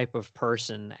certain type of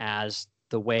person as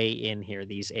the way in here,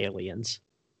 these aliens?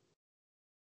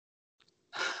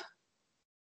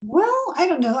 Well, I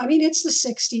don't know. I mean, it's the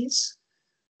 60s.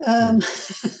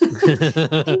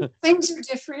 Things are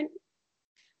different.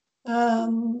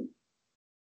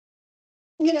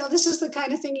 This is the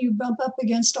kind of thing you bump up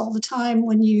against all the time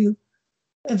when you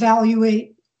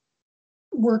evaluate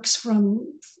works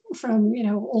from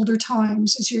older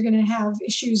times, is you're going to have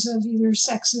issues of either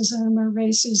sexism or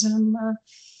racism or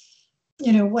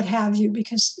what have you,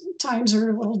 because times are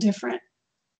a little different.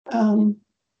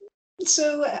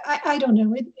 So I don't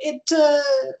know. It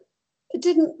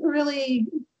didn't really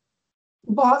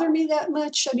bother me that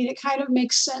much. I mean, it kind of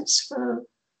makes sense for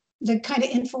the kind of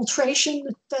infiltration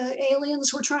that the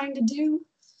aliens were trying to do.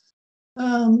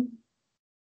 I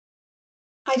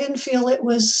didn't feel it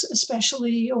was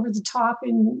especially over the top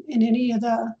in any of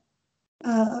the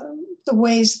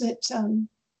ways that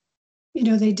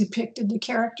they depicted the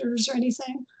characters or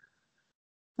anything.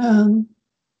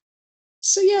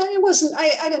 So yeah, it wasn't.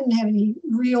 I didn't have any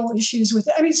real issues with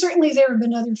it. I mean, certainly there have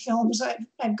been other films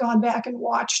I've gone back and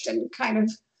watched and kind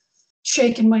of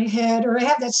shaken my head, or I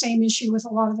have that same issue with a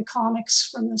lot of the comics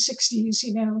from the '60s.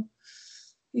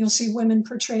 You'll see women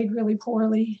portrayed really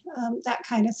poorly, that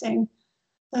kind of thing.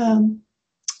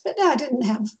 But no, I didn't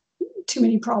have too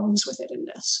many problems with it in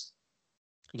this.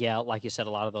 Yeah, like you said,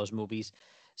 a lot of those movies,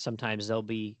 sometimes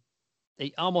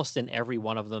almost in every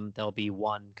one of them, there'll be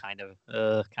one kind of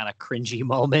cringy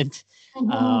moment.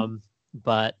 Mm-hmm.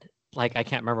 But like, I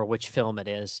can't remember which film it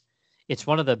is. It's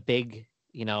one of the big,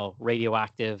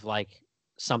 radioactive, like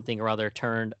something or other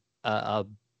turned a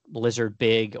lizard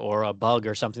big or a bug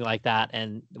or something like that.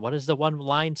 And what does the one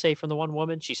line say from the one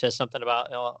woman? She says something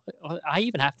about,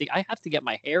 I have to get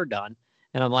my hair done.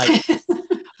 And I'm like,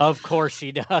 of course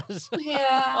she does.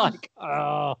 Yeah. Like,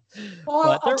 oh.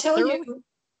 Well, I'll tell you.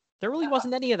 There really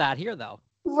wasn't any of that here, though.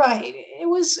 Right. It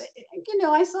was,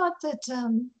 I thought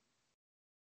that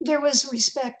there was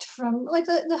respect from, like,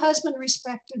 the husband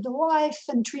respected the wife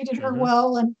and treated her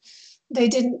well, and they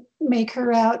didn't make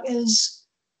her out as,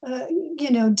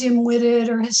 dim-witted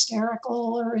or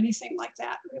hysterical or anything like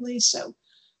that, really. So,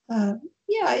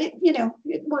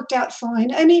 it worked out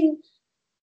fine. I mean,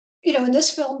 in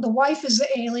this film, the wife is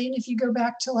the alien. If you go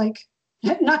back to, like,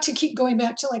 not to keep going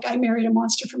back to, like, I Married a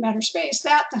Monster from Outer Space,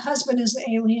 that the husband is the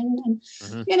alien. And,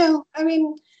 I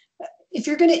mean, if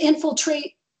you're going to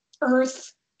infiltrate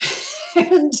Earth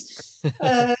and,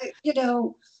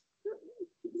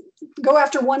 go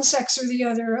after one sex or the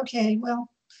other, okay, well,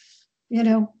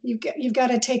 you've got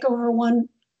to take over one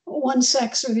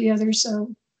sex or the other.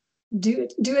 So do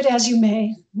it as you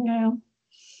may,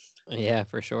 Yeah,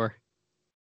 for sure.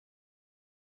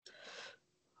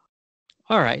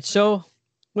 All right. So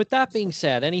with that being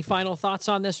said, any final thoughts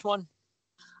on this one?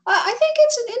 I think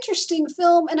it's an interesting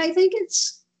film, and I think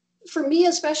it's, for me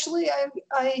especially,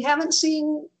 I haven't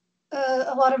seen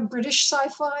a lot of British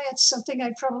sci-fi. It's something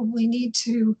I probably need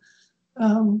to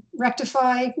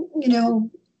rectify,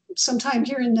 sometime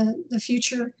here in the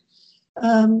future.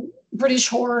 British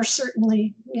horror,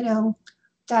 certainly,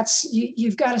 that's,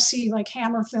 you've got to see, like,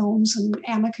 Hammer Films and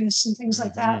Amicus and things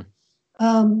like that.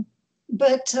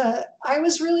 But I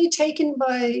was really taken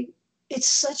by, it's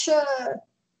such a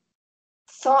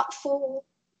thoughtful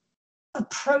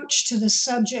approach to the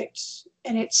subject,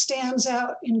 and it stands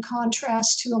out in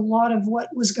contrast to a lot of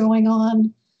what was going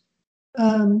on,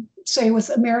 say, with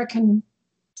American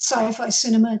sci-fi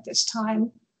cinema at this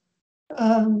time.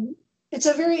 It's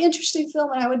a very interesting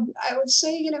film, and I would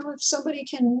say, if somebody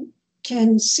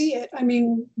can see it, I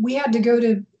mean, we had to go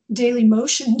to Daily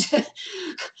Motion to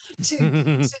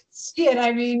see it.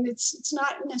 I mean, it's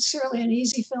not necessarily an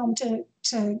easy film to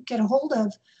get a hold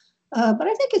of, but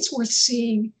I think it's worth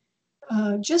seeing,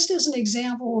 just as an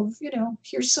example of,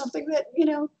 here's something that,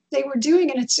 they were doing,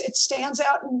 and it stands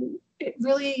out, and it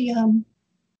really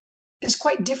is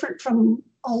quite different from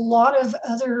a lot of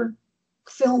other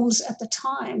films at the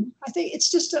time. I think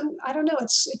it's just, I don't know,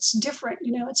 it's different,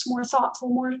 it's more thoughtful,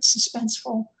 more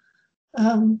suspenseful,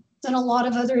 than a lot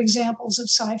of other examples of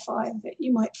sci-fi that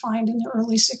you might find in the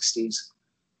early 60s.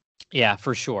 Yeah,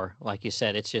 for sure. Like you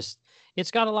said, it's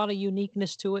got a lot of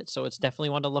uniqueness to it, so it's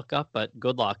definitely one to look up, but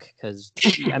good luck, because,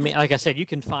 I mean, like I said, you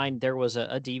can find, there was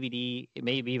a DVD,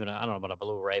 maybe even, I don't know about a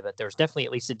Blu-ray, but there's definitely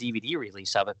at least a DVD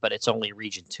release of it, but it's only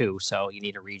region 2, so you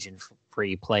need a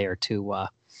region-free player to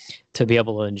be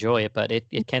able to enjoy it, but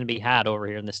it can be had over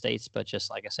here in the States, but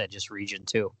just, like I said, just region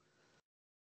 2.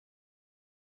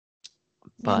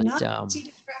 But not easy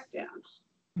to track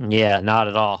down. Yeah, not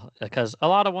at all, because a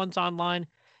lot of ones online,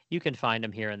 you can find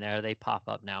them here and there. They pop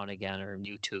up now and again, or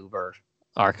YouTube or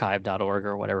archive.org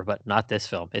or whatever, but not this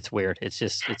film. It's weird. It's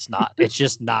just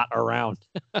not around.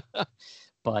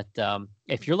 But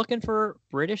if you're looking for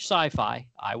British sci-fi,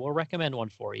 I will recommend one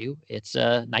for you. It's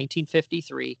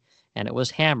 1953, and it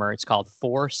was Hammer. It's called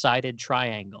Four-Sided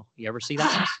Triangle. You ever see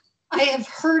that? I have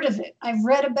heard of it. I've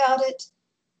read about it.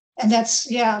 And that's,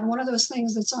 one of those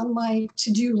things that's on my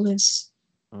to-do list.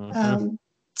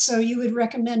 So you would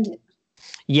recommend it?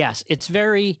 Yes, it's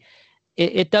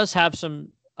it does have some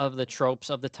of the tropes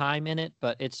of the time in it,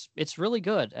 but it's really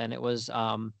good. And it was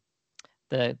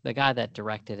the guy that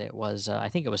directed it was, I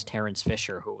think it was Terrence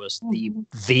Fisher, who was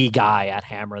the guy at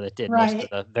Hammer that did most of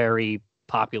the very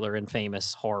popular and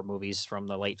famous horror movies from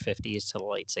the late 50s to the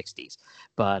late 60s.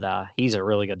 But he's a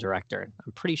really good director.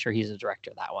 I'm pretty sure he's the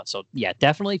director of that one. So yeah,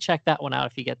 definitely check that one out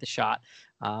if you get the shot.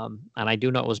 And I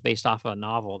do know it was based off of a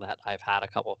novel that I've had a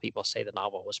couple of people say the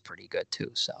novel was pretty good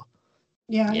too. So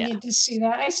Yeah, I yeah. need to see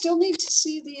that. I still need to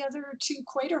see the other two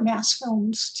Quatermass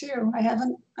films too.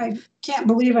 I can't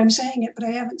believe I'm saying it, but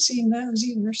I haven't seen those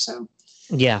either. So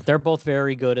Yeah, they're both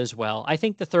very good as well. I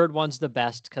think the third one's the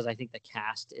best because I think the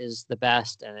cast is the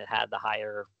best and it had the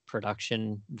higher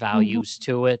production values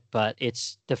to it. But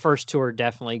it's the first two are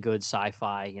definitely good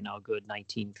sci-fi, good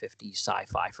 1950s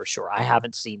sci-fi for sure. I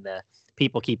haven't seen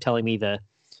people keep telling me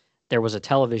there was a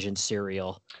television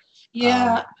serial,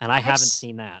 yeah, and I I've, haven't s-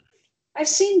 seen that. I've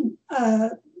seen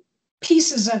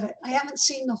pieces of it. I haven't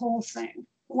seen the whole thing.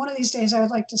 One of these days, I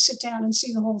would like to sit down and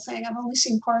see the whole thing. I've only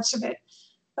seen parts of it,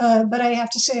 but I have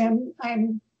to say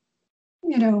I'm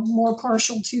more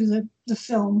partial to the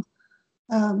film.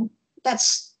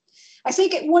 That's I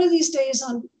think one of these days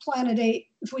on Planet 8,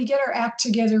 if we get our act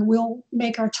together, we'll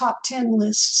make our top 10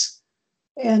 lists.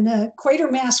 And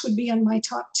Quatermass would be on my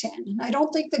top 10. And I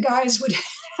don't think the guys would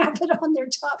have it on their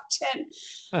top 10,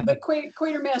 but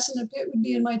Quatermass and the Pit would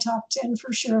be in my top 10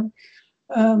 for sure.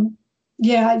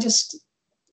 Yeah, I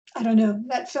don't know.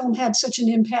 That film had such an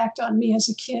impact on me as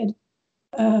a kid.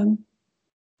 And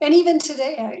even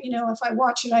today, if I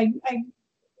watch it, I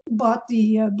bought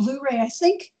the Blu-ray. I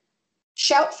think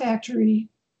Shout Factory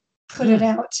put it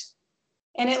out,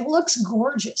 and it looks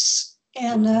gorgeous.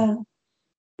 And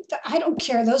I don't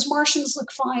care. Those Martians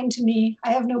look fine to me.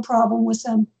 I have no problem with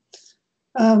them.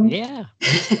 Yeah.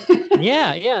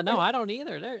 Yeah. No, I don't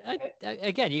either.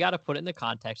 Again, you got to put it in the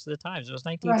context of the times. It was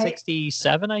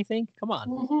 1967, right. I think. Come on.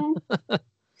 Mm-hmm.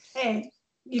 Hey,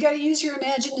 you got to use your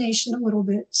imagination a little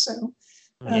bit. So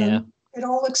yeah, it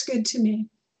all looks good to me.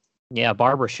 Yeah,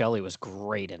 Barbara Shelley was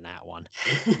great in that one.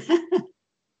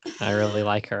 I really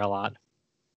like her a lot.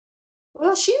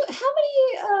 Well, she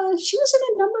was in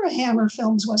a number of Hammer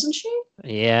films, wasn't she?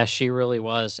 Yeah, she really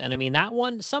was. And I mean, that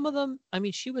one, some of them, I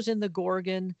mean, she was in The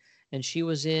Gorgon and she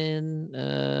was in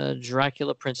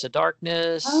Dracula, Prince of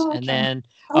Darkness. Oh, okay. And then,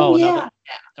 yeah.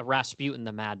 Rasputin,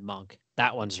 the Mad Monk.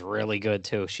 That one's really good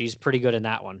too. She's pretty good in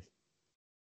that one.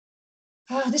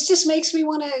 This just makes me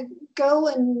want to go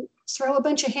and throw a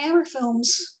bunch of Hammer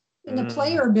films in the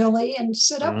player, Billy, and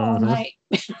sit up all night.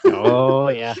 Oh,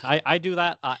 yeah. I do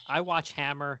that. I watch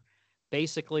Hammer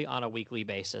basically on a weekly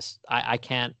basis. I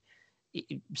can't.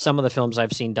 Some of the films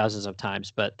I've seen dozens of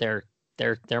times, but they're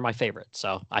my favorite.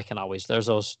 So I can always, there's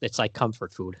those, it's like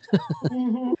comfort food.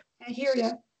 I hear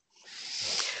you.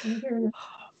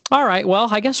 All right. Well,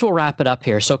 I guess we'll wrap it up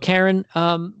here. So Karen,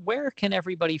 where can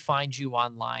everybody find you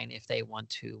online if they want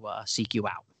to seek you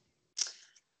out?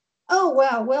 Oh,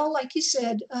 wow. Well, like you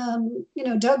said,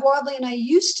 Doug Wadley and I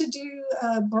used to do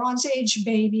Bronze Age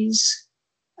Babies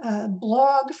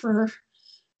blog for,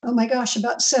 oh my gosh,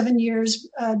 about 7 years.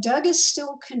 Doug is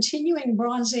still continuing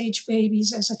Bronze Age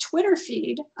Babies as a Twitter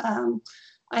feed.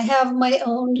 I have my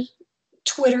own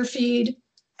Twitter feed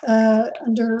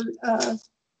under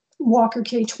Walker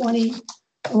K20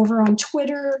 over on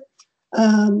Twitter.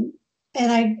 And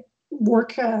I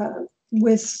work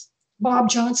with Bob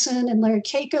Johnson and Larry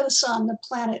Kakos on the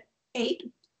Planet 8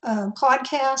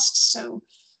 podcast. So,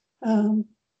 you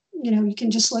can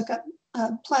just look up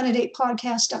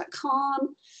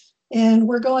planet8podcast.com. And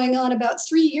we're going on about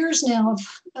 3 years now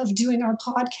of doing our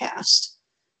podcast.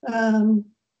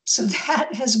 So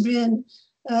that has been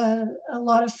a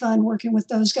lot of fun working with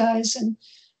those guys. And,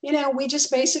 we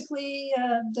just basically,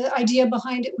 the idea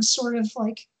behind it was sort of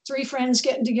like three friends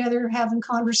getting together, having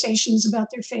conversations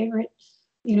about their favorite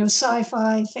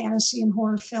sci-fi, fantasy, and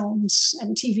horror films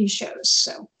and TV shows.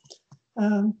 So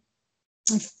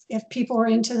if people are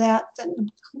into that, then,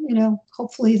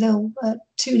 hopefully they'll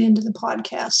tune into the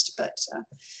podcast. But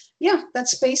yeah,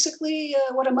 that's basically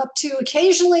what I'm up to.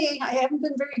 Occasionally, I haven't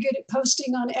been very good at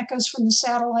posting on Echoes from the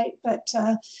Satellite, but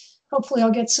hopefully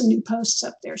I'll get some new posts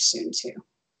up there soon too.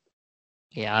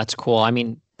 Yeah, that's cool. I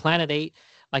mean, Planet 8,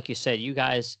 like you said, you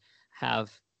guys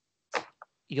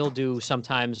you'll do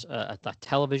sometimes a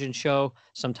television show.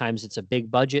 Sometimes it's a big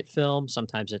budget film.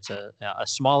 Sometimes it's a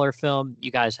smaller film.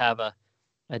 You guys have a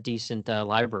decent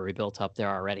library built up there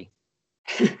already.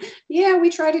 Yeah, we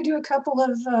try to do a couple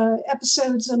of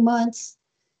episodes a month.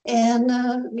 And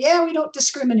we don't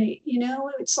discriminate.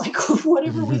 It's like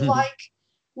whatever we like,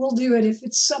 we'll do it. If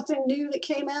it's something new that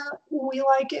came out, we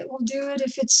like it, we'll do it.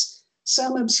 If it's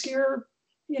some obscure,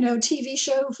 TV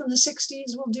show from the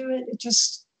 60s, we'll do it. It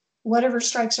just, whatever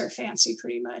strikes our fancy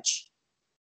pretty much.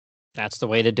 That's the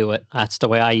way to do it. That's the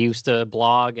way I used to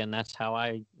blog, and that's how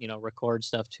I, record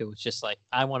stuff too. It's just like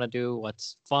I want to do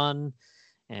what's fun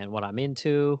and what I'm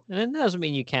into. And it doesn't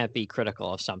mean you can't be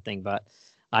critical of something, but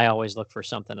I always look for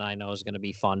something I know is going to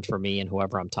be fun for me and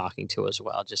whoever I'm talking to as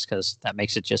well, just because that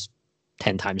makes it just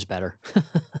 10 times better.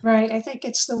 Right. I think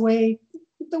it's the way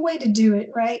to do it,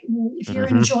 right? And if you're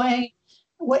Mhm. enjoying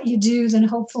what you do, then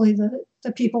hopefully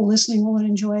the people listening will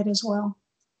enjoy it as well.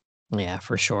 Yeah,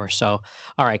 for sure. So,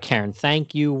 all right, Karen,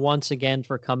 thank you once again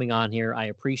for coming on here. I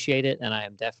appreciate it. And I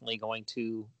am definitely going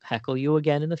to heckle you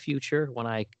again in the future when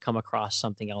I come across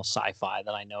something else sci-fi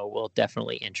that I know will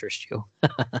definitely interest you.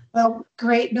 Well,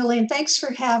 great, Billy, and thanks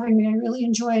for having me. I really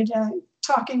enjoyed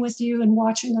talking with you and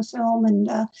watching the film,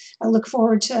 and I look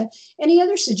forward to any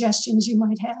other suggestions you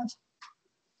might have.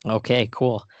 Okay,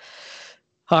 cool.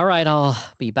 All right, I'll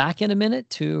be back in a minute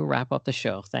to wrap up the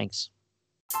show. Thanks.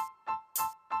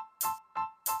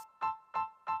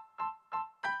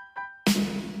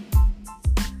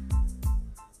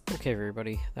 Okay,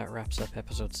 everybody, that wraps up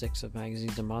episode 6 of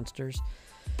Magazines and Monsters.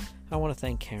 I want to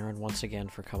thank Karen once again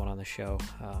for coming on the show.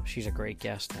 She's a great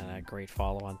guest and a great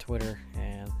follow on Twitter,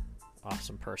 and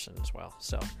awesome person as well.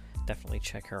 So definitely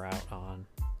check her out on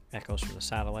Echoes from the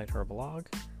Satellite, her blog,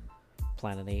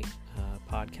 Planet 8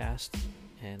 podcast,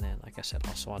 and then, like I said,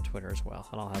 also on Twitter as well.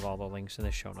 And I'll have all the links in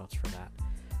the show notes for that.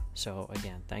 So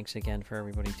again, thanks again for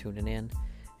everybody tuning in.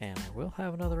 And I will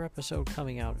have another episode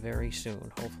coming out very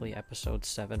soon. Hopefully episode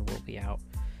 7 will be out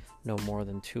no more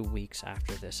than 2 weeks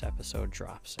after this episode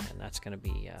drops. And that's going to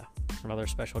be another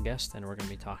special guest. And we're going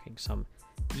to be talking some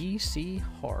EC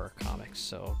horror comics.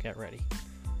 So get ready.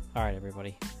 All right,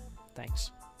 everybody.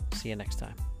 Thanks. See you next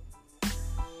time.